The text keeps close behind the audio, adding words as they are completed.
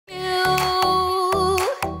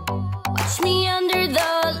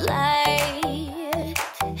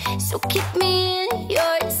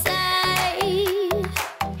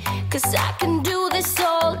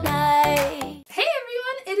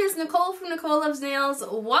Nicole Loves Nails.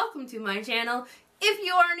 Welcome to my channel. If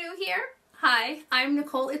you are new here, hi, I'm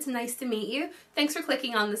Nicole. It's nice to meet you. Thanks for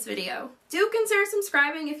clicking on this video. Do consider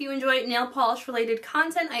subscribing if you enjoy nail polish related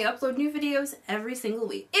content. I upload new videos every single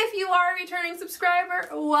week. If you are a returning subscriber,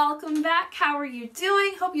 welcome back. How are you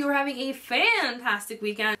doing? Hope you are having a fantastic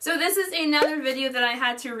weekend. So this is another video that I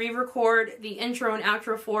had to re-record the intro and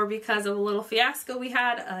outro for because of a little fiasco we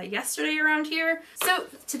had yesterday around here. So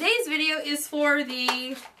today's video is for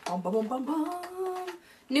the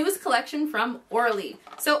newest collection from Orly.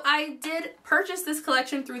 So I did purchase this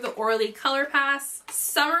collection through the Orly Color Pass.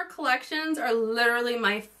 Summer collections are literally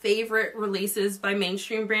my favorite releases by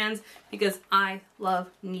mainstream brands because I love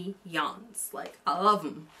neons. Like, I love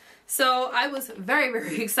them. So I was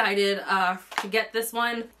very excited to get this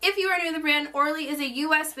one. If you are new to the brand, Orly is a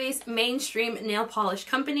US-based mainstream nail polish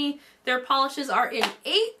company. Their polishes are in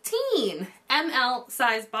 18 ml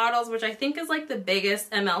size bottles, which I think is like the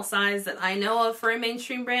biggest ml size that I know of for a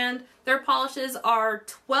mainstream brand. Their polishes are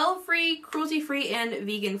 12-free, cruelty-free, and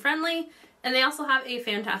vegan-friendly, and they also have a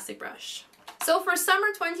fantastic brush. So for summer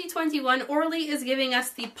 2021, Orly is giving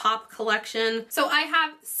us the Pop collection. So I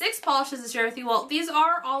have 6 polishes to share with you. Well, these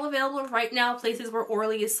are all available right now, places where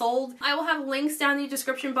Orly is sold. I will have links down in the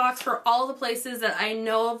description box for all the places that I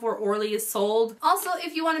know of where Orly is sold. Also,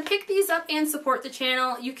 if you want to pick these up and support the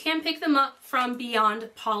channel, you can pick them up from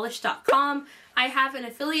beyondpolish.com. I have an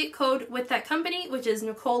affiliate code with that company, which is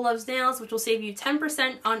Nicole Loves Nails, which will save you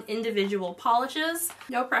 10% on individual polishes.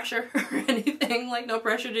 No pressure or anything, like no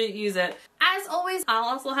pressure to use it. As always, I'll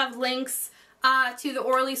also have links to the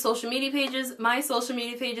Orly social media pages, my social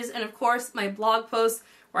media pages, and of course my blog posts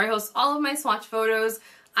where I host all of my swatch photos.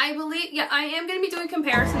 I believe, yeah, I am going to be doing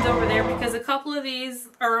comparisons over there because a couple of these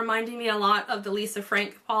are reminding me a lot of the Lisa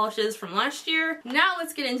Frank polishes from last year. Now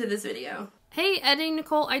let's get into this video. Hey, editing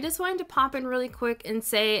Nicole, I just wanted to pop in really quick and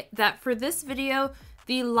say that for this video,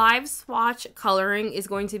 the live swatch coloring is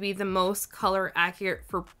going to be the most color accurate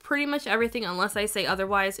for pretty much everything unless I say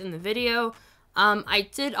otherwise in the video. I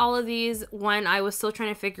did all of these when I was still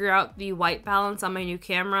trying to figure out the white balance on my new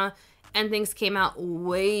camera and things came out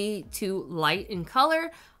way too light in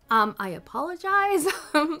color. I apologize.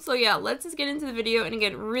 So yeah, let's just get into the video, and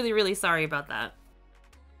again, really sorry about that.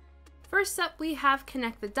 First up, we have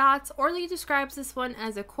Connect the Dots. Orly describes this one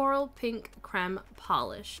as a coral pink creme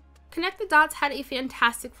polish. Connect the Dots had a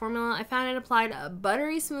fantastic formula. I found it applied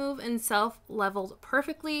buttery smooth and self-leveled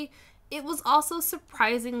perfectly. It was also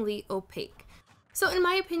surprisingly opaque. So in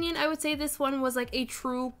my opinion, I would say this one was like a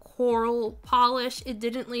true coral polish. It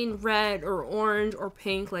didn't lean red or orange or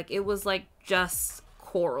pink, like it was like just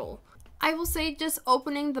coral. I will say, just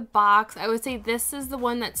opening the box, I would say this is the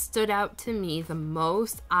one that stood out to me the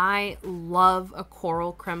most. I love a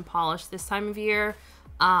coral creme polish this time of year.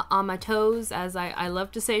 On my toes, as I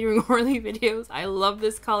love to say during Orly videos, I love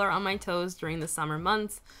this color on my toes during the summer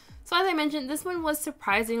months. So as I mentioned, this one was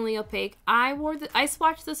surprisingly opaque. I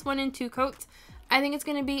swatched this one in 2 coats. I think it's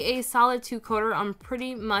going to be a solid 2-coater on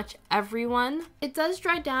pretty much everyone. It does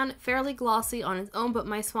dry down fairly glossy on its own, but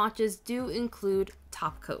my swatches do include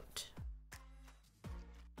top coat.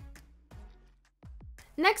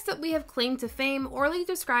 Next up, we have Claim to Fame. Orly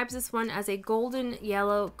describes this one as a golden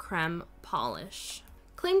yellow creme polish.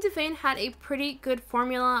 Claim to Fame had a pretty good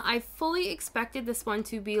formula. I fully expected this one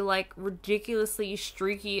to be like ridiculously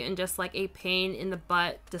streaky and just like a pain in the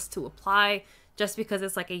butt just to apply, just because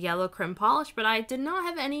it's like a yellow creme polish, but I did not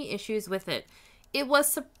have any issues with it. It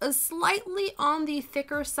was slightly on the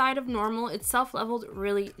thicker side of normal. It self-leveled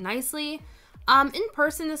really nicely. In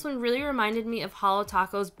person, this one really reminded me of Holo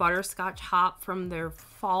Taco's Butterscotch Hop from their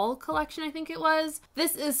fall collection, I think it was.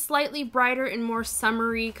 This is slightly brighter and more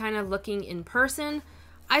summery kind of looking in person.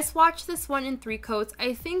 I swatched this one in 3 coats.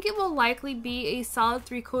 I think it will likely be a solid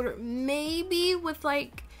 3-coater, maybe with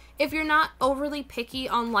like, if you're not overly picky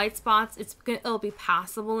on light spots, it'll be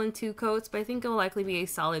passable in 2 coats, but I think it will likely be a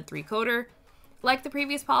solid 3-coater. Like the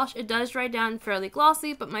previous polish, it does dry down fairly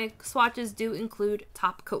glossy, but my swatches do include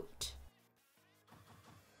top coat.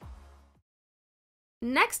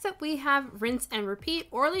 Next up, we have Rinse and Repeat.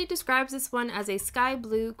 Orly describes this one as a sky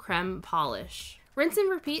blue creme polish. Rinse and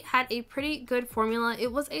Repeat had a pretty good formula.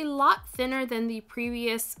 It was a lot thinner than the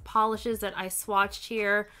previous polishes that I swatched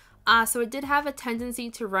here, so it did have a tendency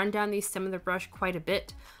to run down the stem of the brush quite a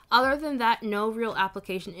bit. Other than that, no real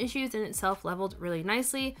application issues, and it self-leveled really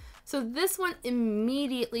nicely. So this one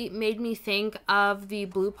immediately made me think of the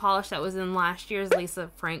blue polish that was in last year's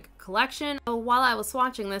Lisa Frank collection. So while I was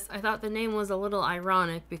swatching this, I thought the name was a little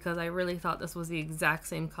ironic because I really thought this was the exact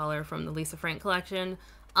same color from the Lisa Frank collection.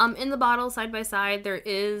 In the bottle, side by side, there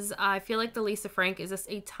is, I feel like the Lisa Frank is just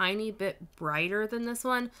a tiny bit brighter than this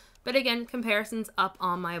one. But again, comparisons up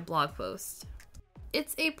on my blog post.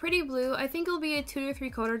 It's a pretty blue. I think it'll be a 2 to 3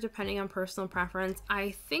 coater depending on personal preference.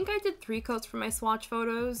 I think I did 3 coats for my swatch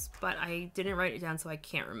photos, but I didn't write it down, so I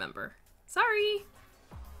can't remember. Sorry!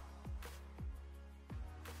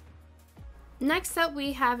 Next up,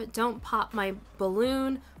 we have Don't Pop My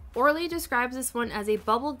Balloon. Orly describes this one as a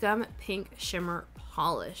bubblegum pink shimmer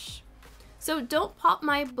polish. So Don't Pop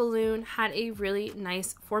My Balloon had a really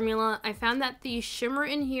nice formula. I found that the shimmer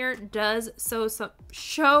in here does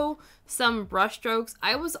show some brush strokes.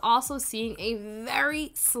 I was also seeing a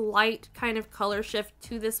very slight kind of color shift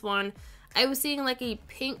to this one. I was seeing like a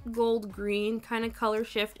pink gold green kind of color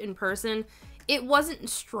shift in person. It wasn't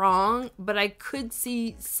strong, but I could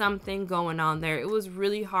see something going on there. It was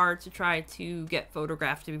really hard to try to get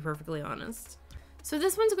photographed, to be perfectly honest. So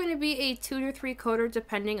this one's going to be a 2 to 3 coater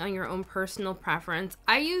depending on your own personal preference.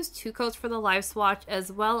 I used 2 coats for the live swatch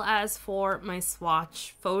as well as for my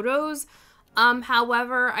swatch photos.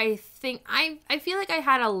 However, I feel like I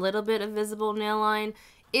had a little bit of visible nail line.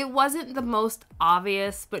 It wasn't the most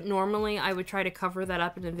obvious, but normally I would try to cover that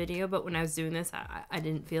up in a video, but when I was doing this, I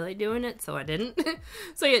didn't feel like doing it, so I didn't.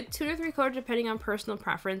 So yeah, 2 to 3 coater depending on personal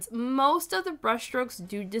preference. Most of the brush strokes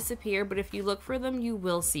do disappear, but if you look for them, you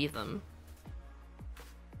will see them.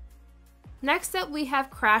 Next up, we have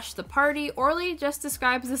Crash the Party. Orly just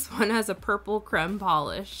describes this one as a purple creme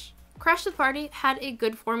polish. Crash the Party had a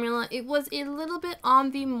good formula. It was a little bit on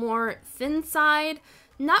the more thin side.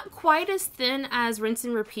 Not quite as thin as Rinse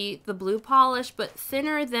and Repeat, the blue polish, but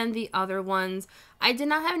thinner than the other ones. I did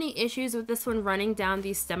not have any issues with this one running down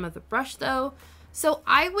the stem of the brush though. So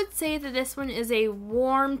I would say that this one is a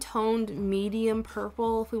warm toned medium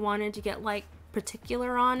purple if we wanted to get like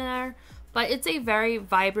particular on there. But it's a very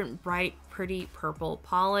vibrant, bright, pretty purple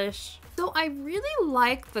polish. So I really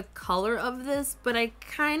like the color of this, but I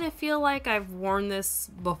kind of feel like I've worn this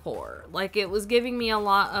before. Like it was giving me a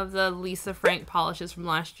lot of the Lisa Frank polishes from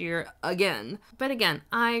last year again. But again,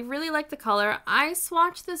 I really like the color. I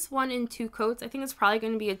swatched this one in 2 coats. I think it's probably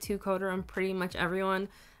going to be a 2 coater on pretty much everyone.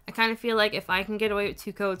 I kind of feel like if I can get away with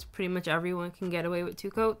 2 coats, pretty much everyone can get away with 2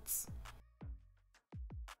 coats.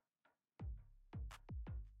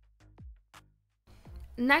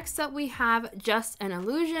 Next up, we have Just an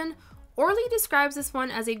Illusion. Orly describes this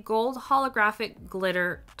one as a gold holographic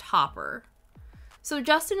glitter topper. So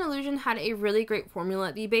Just an Illusion had a really great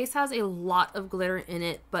formula. The base has a lot of glitter in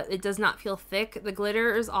it, but it does not feel thick. The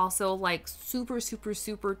glitter is also like super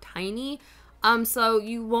tiny. So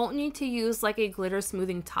you won't need to use like a glitter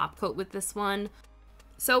smoothing top coat with this one.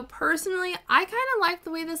 So personally, I kind of like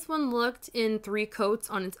the way this one looked in 3 coats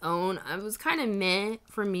on its own. It was kind of meh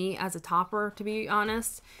for me as a topper, to be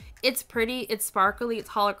honest. It's pretty, it's sparkly,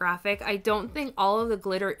 it's holographic. I don't think all of the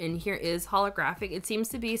glitter in here is holographic. It seems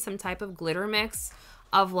to be some type of glitter mix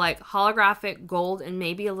of like holographic gold and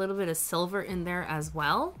maybe a little bit of silver in there as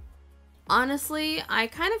well. Honestly, I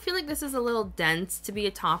kind of feel like this is a little dense to be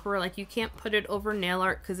a topper. Like you can't put it over nail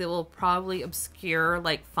art because it will probably obscure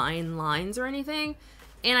like fine lines or anything.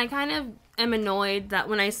 And I kind of am annoyed that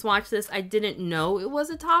when I swatched this, I didn't know it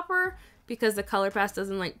was a topper because the color pass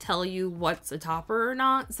doesn't like tell you what's a topper or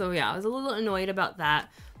not. So yeah, I was a little annoyed about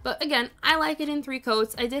that. But again, I like it in 3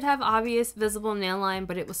 coats. I did have obvious visible nail line,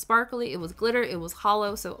 but it was sparkly, it was glitter, it was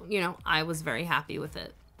hollow. So, you know, I was very happy with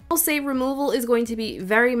it. I'll say removal is going to be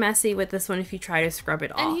very messy with this one if you try to scrub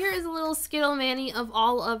it off. And here is a little Skittle Manny of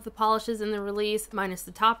all of the polishes in the release, minus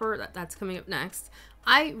the topper. That's coming up next.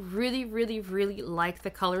 I really like the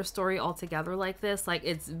color story altogether like this. Like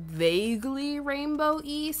it's vaguely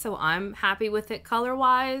rainbow-y, so I'm happy with it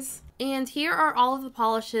color-wise. And here are all of the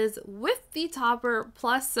polishes with the topper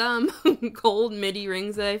plus some gold midi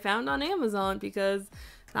rings that I found on Amazon because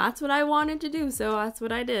that's what I wanted to do, so that's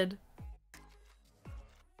what I did.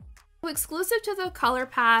 Exclusive to the color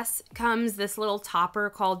pass comes this little topper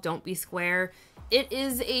called Don't Be Square. It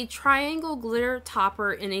is a triangle glitter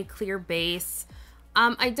topper in a clear base.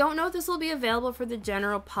 I don't know if this will be available for the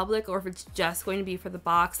general public or if it's just going to be for the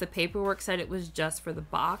box. The paperwork said it was just for the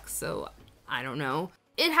box, so I don't know.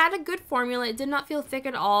 It had a good formula. It did not feel thick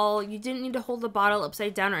at all. You didn't need to hold the bottle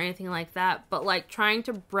upside down or anything like that, but like trying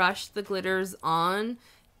to brush the glitters on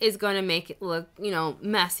is going to make it look, you know,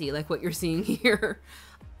 messy like what you're seeing here.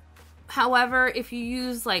 However, if you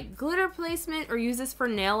use like glitter placement or use this for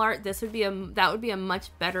nail art, that would be a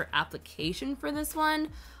much better application for this one.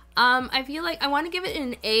 I feel like I want to give it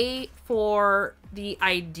an A for the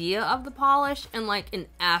idea of the polish and like an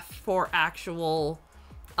F for actual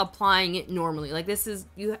applying it normally. Like this is,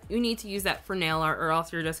 you need to use that for nail art or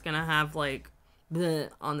else you're just gonna have like bleh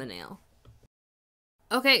on the nail.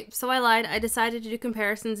 Okay, so I lied. I decided to do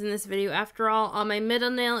comparisons in this video after all. On my middle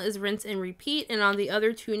nail is Rinse and Repeat, and on the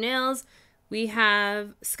other two nails, we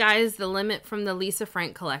have Sky's the Limit from the Lisa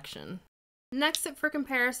Frank collection. Next up for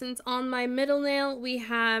comparisons, on my middle nail, we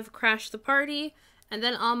have Crash the Party, and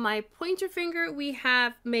then on my pointer finger, we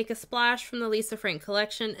have Make a Splash from the Lisa Frank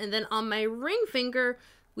collection, and then on my ring finger,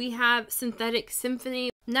 we have Synthetic Symphony.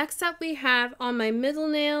 Next up we have on my middle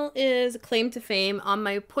nail is Claim to Fame. On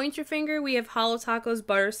my pointer finger we have Hollow Taco's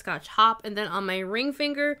Butterscotch Hop, and then on my ring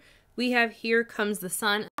finger we have Here Comes the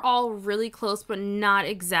Sun. All really close but not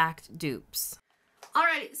exact dupes.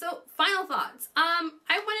 Alrighty, so final thoughts. I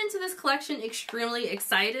went into this collection extremely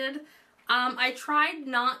excited. I tried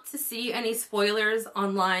not to see any spoilers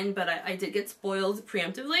online, but I did get spoiled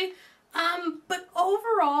preemptively. But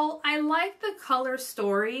overall, I like the color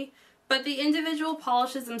story, but the individual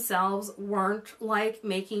polishes themselves weren't like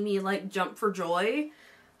making me like jump for joy.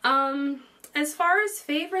 As far as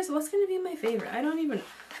favorites, what's gonna be my favorite? I don't even,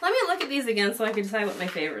 let me look at these again so I can decide what my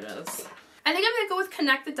favorite is. I think I'm gonna go with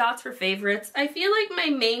Connect the Dots for favorites. I feel like my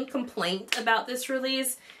main complaint about this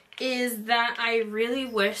release is that I really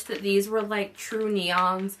wish that these were like true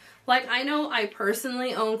neons. Like, I know I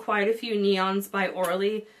personally own quite a few neons by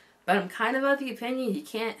Orly, but I'm kind of of the opinion you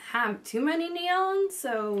can't have too many neons,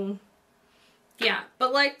 so yeah.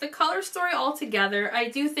 But like the color story altogether, I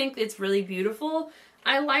do think it's really beautiful.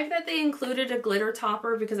 I like that they included a glitter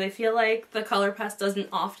topper because I feel like the ColourPass doesn't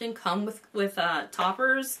often come with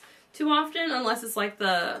toppers too often, unless it's like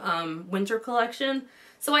the winter collection.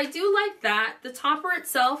 So I do like that. The topper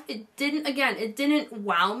itself, it didn't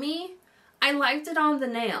wow me. I liked it on the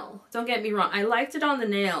nail. Don't get me wrong, I liked it on the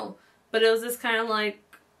nail, but it was this kind of like,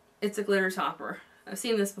 it's a glitter topper. I've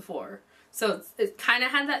seen this before. So it kind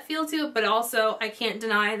of had that feel to it, but also I can't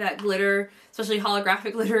deny that glitter, especially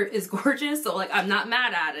holographic glitter, is gorgeous, so like I'm not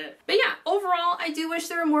mad at it. But yeah, overall I do wish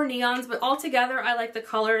there were more neons, but altogether I like the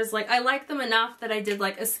colors. Like, I like them enough that I did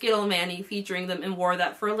like a Skittle mani featuring them and wore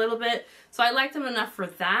that for a little bit. So I liked them enough for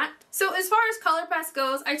that. So as far as ColourPass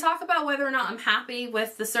goes, I talk about whether or not I'm happy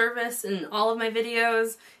with the service in all of my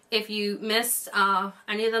videos. If you missed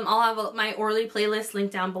any of them, I'll have my Orly playlist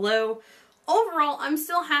linked down below. Overall, I'm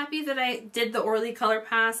still happy that I did the Orly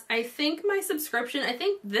ColourPass. I think my subscription, I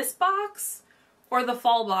think this box or the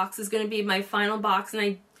fall box is going to be my final box,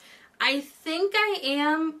 and I think I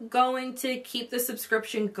am going to keep the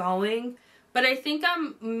subscription going, but I think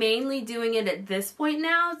I'm mainly doing it at this point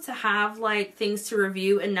now to have like things to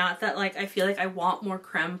review and not that like I feel like I want more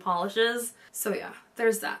creme polishes. So yeah,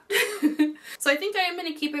 there's that. So I think I am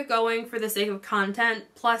going to keep it going for the sake of content,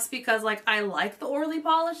 plus because like I like the Orly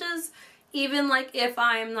polishes. Even like if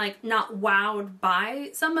I'm like not wowed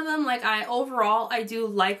by some of them, like overall I do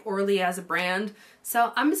like Orly as a brand,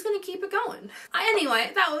 so I'm just gonna keep it going. Anyway,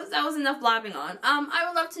 that was enough blabbing on. I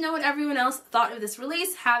would love to know what everyone else thought of this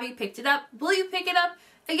release. Have you picked it up? Will you pick it up?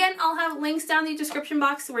 Again, I'll have links down in the description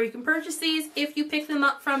box where you can purchase these. If you pick them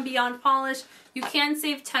up from Beyond Polish, you can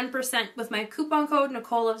save 10% with my coupon code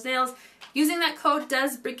Nicole Loves Nails. Using that code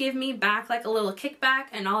does give me back like a little kickback,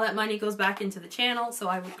 and all that money goes back into the channel, so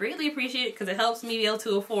I would greatly appreciate it because it helps me be able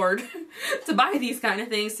to afford to buy these kind of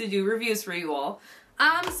things to do reviews for you all.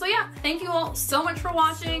 So yeah, thank you all so much for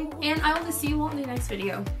watching, and I will see you all in the next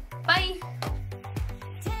video. Bye!